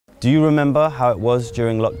Do you remember how it was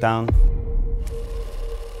during lockdown?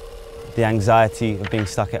 The anxiety of being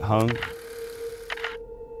stuck at home?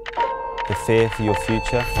 The fear for your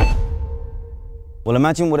future? Well,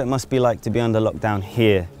 imagine what it must be like to be under lockdown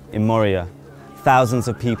here in Mόρια. Thousands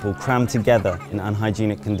of people crammed together in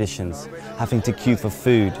unhygienic conditions, having to queue for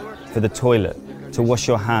food, for the toilet, to wash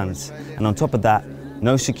your hands, and on top of that,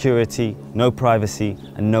 no security, no privacy,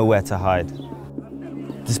 and nowhere to hide.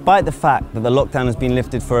 Despite the fact that the lockdown has been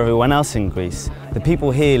lifted for everyone else in Greece, the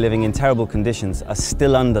people here living in terrible conditions are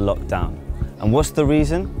still under lockdown. And what's the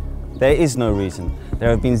reason? There is no reason.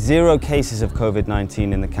 There have been 0 cases of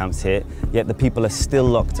COVID-19 in the camps here, yet the people are still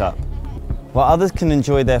locked up. While others can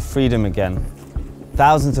enjoy their freedom again,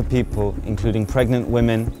 thousands of people, including pregnant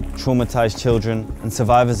women, traumatized children, and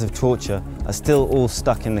survivors of torture, are still all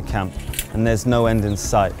stuck in the camp, and there's no end in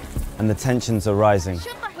sight, and the tensions are rising.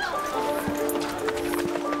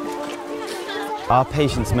 Our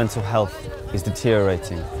patients' mental health is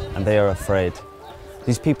deteriorating, and they are afraid.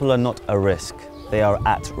 These people are not a risk, they are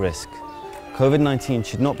at risk. COVID-19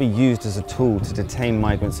 should not be used as a tool to detain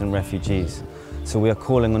migrants and refugees, so we are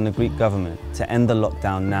calling on the Greek government to end the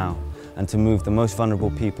lockdown now and to move the most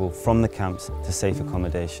vulnerable people from the camps to safe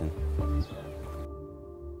accommodation.